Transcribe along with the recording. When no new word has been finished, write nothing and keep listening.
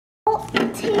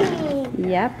14.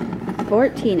 Yep,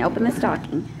 14. Open the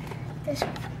stocking. This.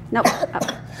 Nope, up.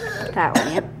 That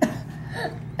one, yep.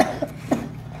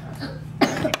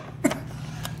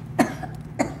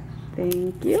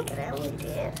 Thank you. That one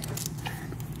did.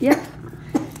 Yep.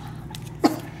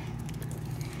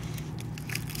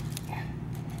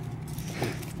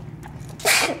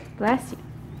 Bless you.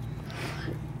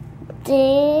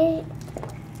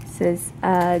 Says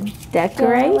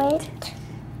decorate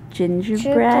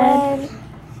gingerbread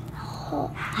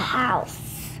house.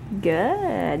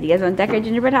 Good. You guys want to decorate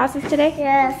gingerbread houses today?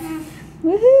 Yes.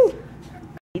 Woohoo!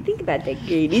 What do you think about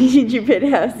decorating gingerbread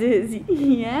houses?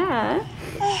 Yeah.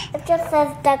 It just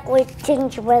says decorate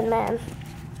gingerbread man.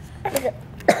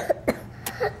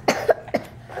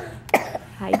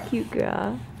 Hi, cute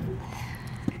girl.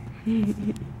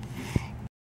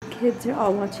 Kids are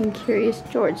all watching Curious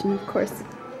George, and of course,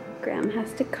 Graham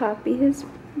has to copy his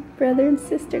brother and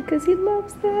sister because he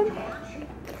loves them.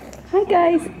 Hi,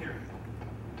 guys.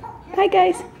 Hi,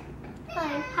 guys.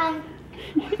 Hi. Hi.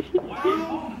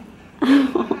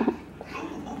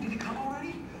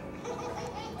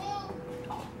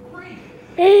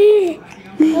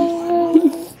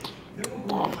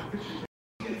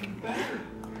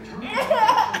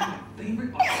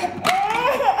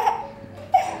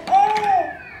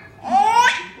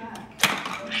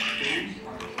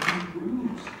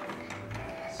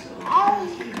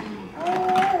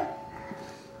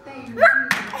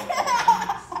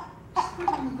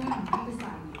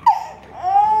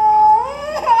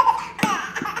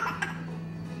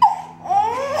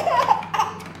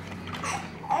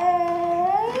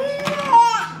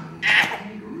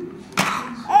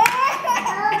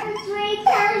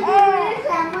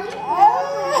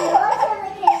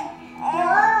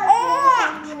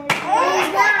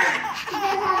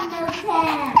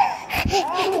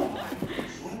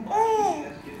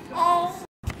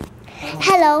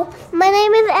 Hello, my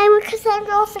name is Amy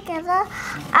Cassandra Altogether.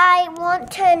 I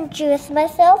want to introduce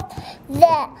myself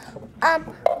that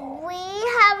we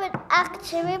have an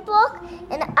activity book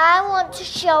and I want to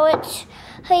show it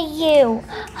to you.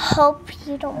 Hope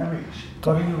you don't. Amy,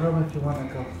 go to your room if you want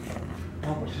to go.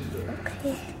 Oh, what she's doing.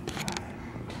 Okay.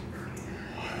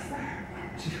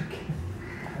 She's okay.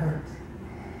 Hurts.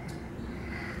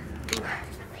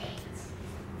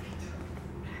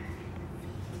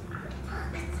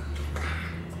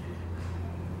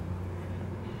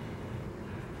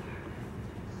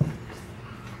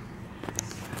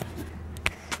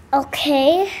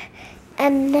 Okay,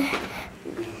 and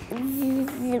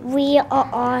we are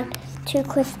on 2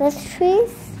 Christmas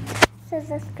trees, so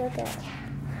let's go there.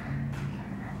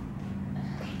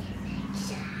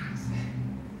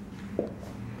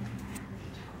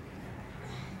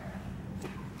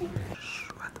 You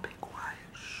have to be quiet.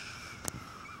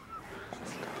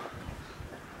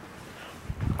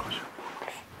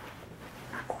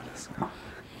 Let's go.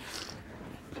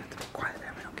 You have to be quiet,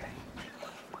 Amy, okay?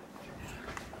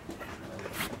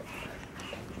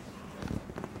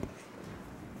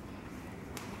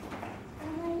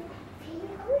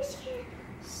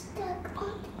 Stuck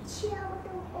on the chair,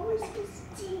 don't always get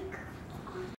stuck.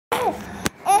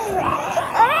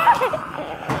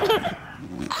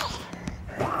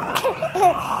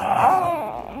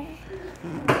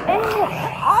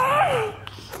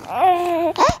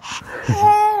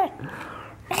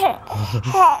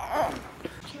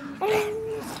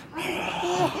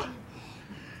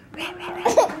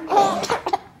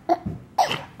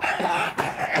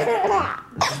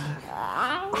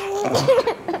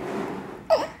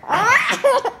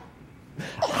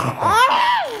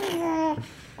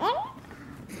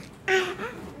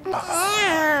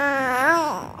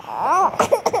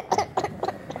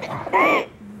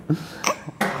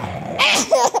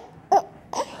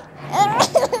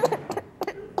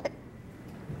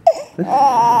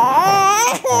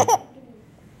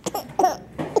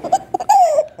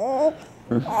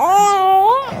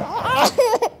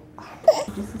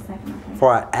 For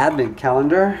our advent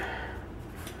calendar,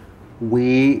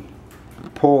 we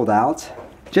pulled out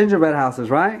gingerbread houses,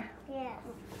 right? Yeah.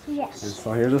 Yes. And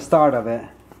so here's the start of it.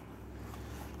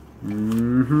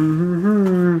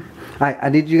 I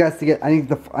need you guys to get. Can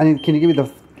you give me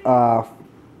the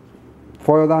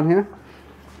foil down here?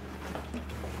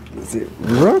 Let's see.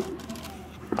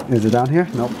 Is it down here?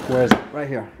 Nope. Where is it? Right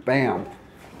here. Bam.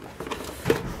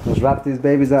 Let's wrap these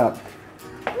babies up.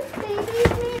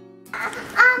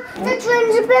 The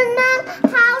gingerbread man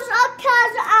house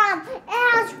because it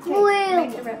has glue.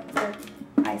 Make the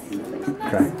icing, please.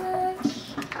 Okay.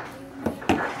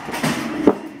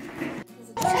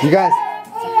 You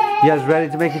guys ready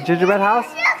to make a gingerbread house?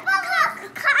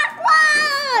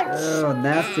 Cockroach! Oh,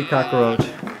 nasty cockroach.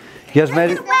 You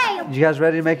guys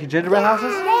ready to make your gingerbread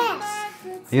houses? Yes.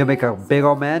 You gonna make a big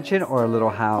old mansion or a little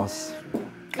house?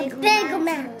 A big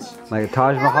mansion. Like a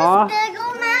Taj Mahal? Big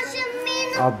old mansion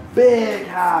means A big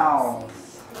house.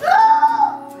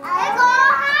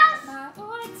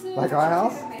 Like our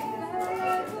house?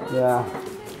 Yeah.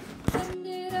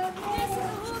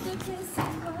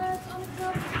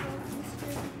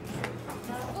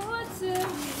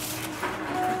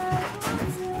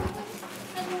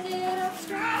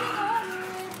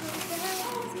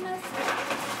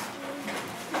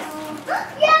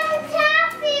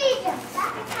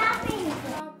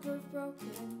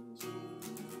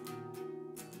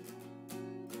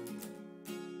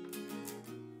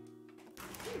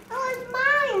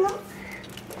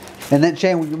 And then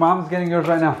Shane, your mom's getting yours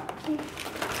right now.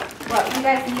 Well, you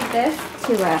guys need this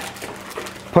to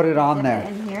Put it on dip there. it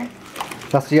in here.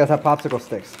 That's so you guys have popsicle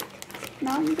sticks.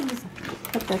 No, you can just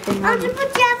put that thing I'll on. just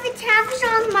put Jeffy Taffy's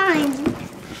on mine.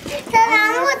 Then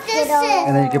I know what this is.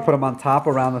 And then you can put them on top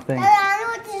around the thing. And I know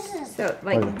what this is. So,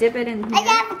 like, dip it in I here.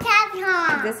 got the Taffy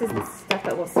on. This is the stuff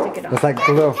that will stick it on. It's like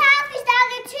glue. Taffy's down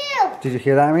there too. Did you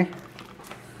hear that, Amy?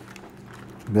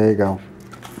 There you go.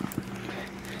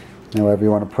 Now wherever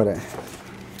you want to put it.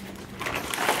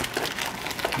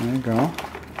 There you go.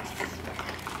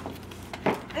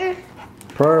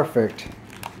 Perfect.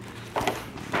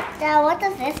 Now, what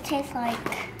does this taste like?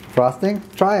 Frosting?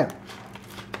 Try it.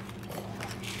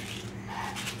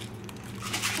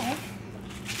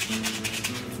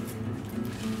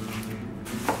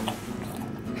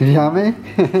 Okay. Yummy?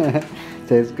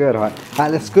 Tastes good, huh?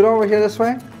 Alright, let's scoot over here this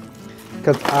way.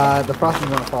 Because the frosting's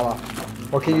going to fall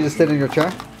off. Or can you just sit in your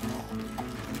chair?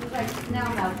 It's like now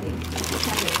melting.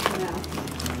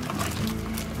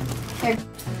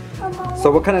 So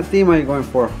what kind of theme are you going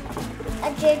for?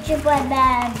 A gingerbread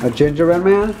man. A gingerbread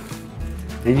man?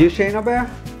 And you, Shayna Bear?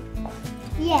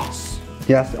 Yes.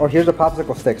 Yes. Oh, here's a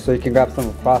popsicle stick so you can grab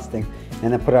some frosting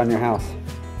and then put it on your house.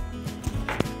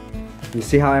 You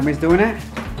see how Emmy's doing it?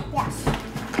 Yes.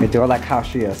 Okay, do it like how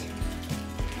she is.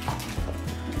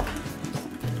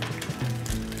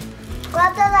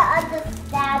 Graham doesn't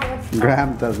understand what's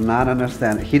Graham does not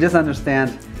understand it. He just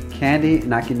understands candy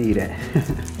and I can eat it.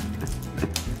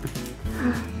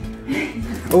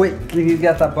 Oh wait, can you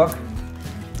get that book?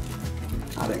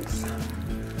 Oh, thanks.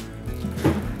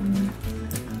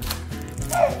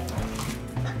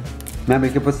 Remember,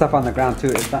 you can put stuff on the ground too.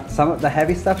 It's not, some of the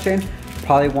heavy stuff, Shane,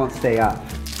 probably won't stay up.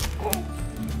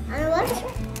 And what?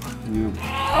 Yeah.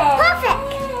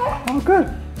 Perfect. Oh,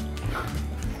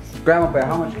 good. Grandma Bear,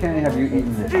 how much candy have you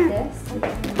eaten?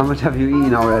 This. How much have you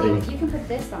eaten already? You can put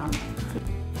this on.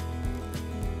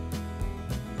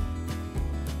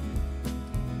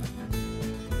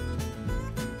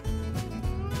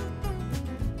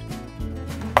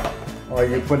 Or are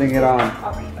you putting it on?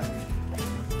 I'll bring it up.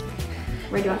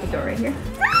 Where do you want the door? Right here?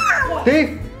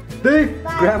 Thief! Thief!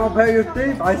 Grandma Bear, you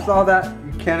thief! I saw that.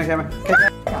 You can't have it.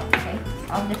 No, okay.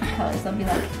 All different colors. They'll be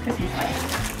like Christmas lights.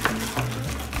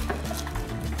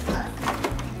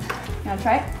 You want to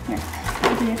try it? Here.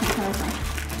 Put the different colors on.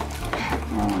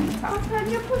 All on the top. Can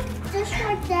you put this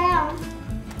right down?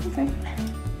 Okay.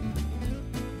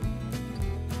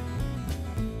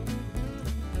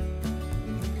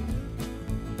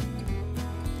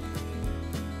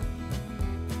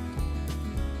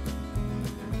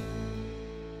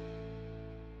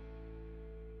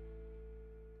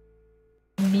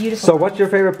 Beautiful. So what's your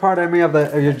favorite part, Emmy, of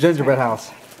your gingerbread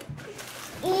house?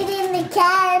 Eating the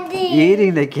candy.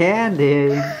 Eating the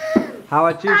candy. How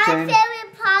about you, My Shane?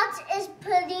 favorite part is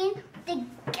putting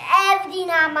everything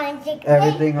on my gingerbread.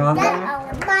 Everything on there?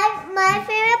 My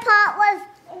favorite part was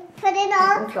putting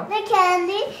on the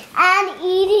candy and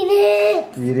eating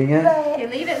it. Eating it? Okay,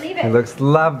 leave it, leave It it. looks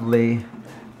lovely.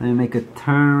 Let me make a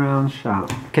turnaround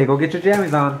shot. Okay, go get your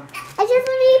jammies on. I just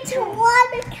need to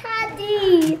want the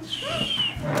candy.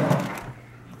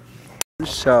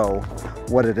 Show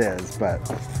what it is, but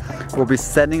we'll be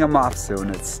sending them off soon.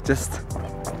 It's just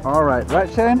all right,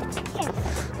 Shane?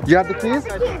 You have the keys?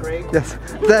 Yes.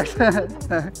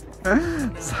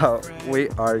 So we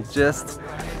are just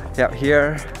out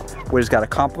here. We just got a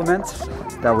compliment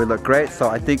that we look great, so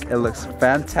I think it looks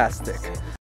fantastic.